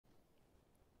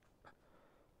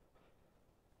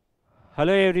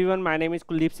Hello everyone, my name is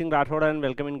Kuldeep Singh Rathod and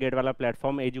welcome in Wallah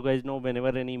platform. As you guys know, whenever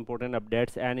any important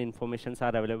updates and informations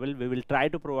are available, we will try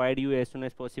to provide you as soon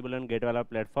as possible on Wallah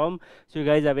platform. So you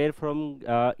guys are aware from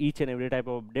each and every type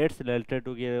of updates related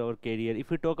to your career. If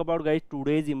we talk about guys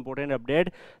today's important update,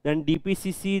 then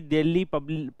DPCC Delhi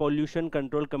Pollution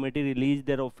Control Committee released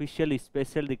their official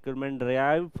special recruitment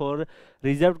drive for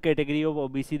reserved category of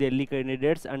OBC Delhi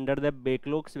candidates under the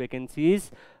backlogs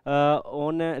vacancies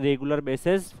on a regular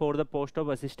basis for the post of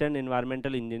assistant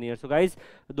environmental engineer. So guys,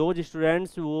 those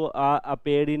students who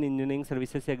appeared in engineering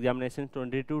services examinations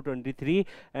 22-23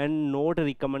 and not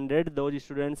recommended, those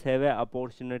students have an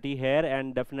opportunity here,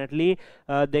 and definitely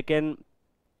they can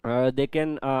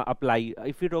apply.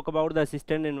 If you talk about the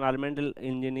assistant environmental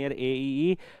engineer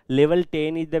AEE, level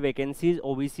 10 is the vacancies,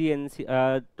 OBC and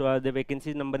the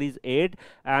vacancies number is 8,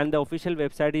 and the official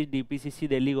website is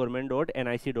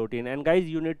dpccdelhigovernment.nic.in. and guys,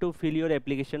 you need to fill your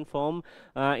application form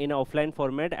in offline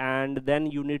format, and then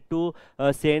you need to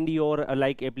send your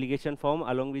application form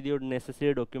along with your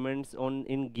necessary documents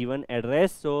in given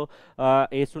address. So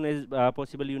as soon as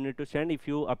possible you need to send. If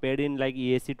you appeared in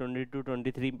ESC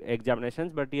 22-23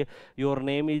 examinations but your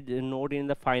name is not in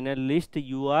the final list,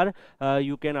 you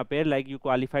can appear you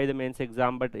qualify the mains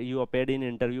exam but you appeared in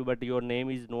interview but your name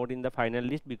is not in the final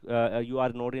list, you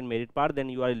are not in merit part, then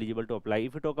you are eligible to apply.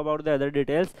 If you talk about the other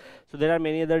details, so there are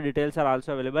many other details are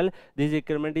also available. This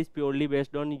requirement is purely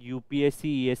based on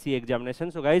UPSC ESC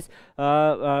examination. So guys,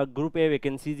 group A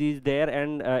vacancies is there,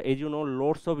 and as you know,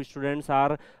 lots of students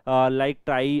are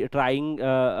trying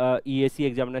ESC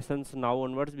examinations now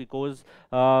onwards, because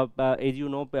as you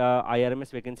know, IRMS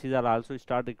vacancies are also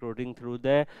start recruiting through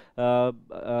the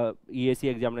ESC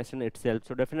examination itself.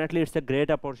 So definitely it's a great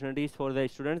opportunities for the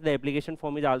students. The application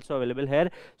form is also available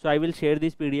here. So I will share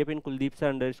this PDF in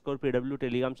𝐂𝐚𝐿𝐴_PW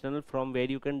Telegram channel, from where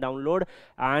you can download,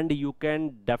 and you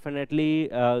can definitely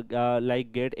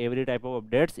get every type of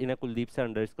updates in a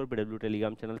𝐂𝐚𝐿𝐴_PW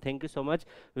Telegram channel. Thank you so much.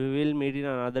 We will meet in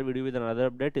another video with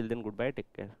another update. Till then, goodbye.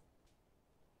 Take care.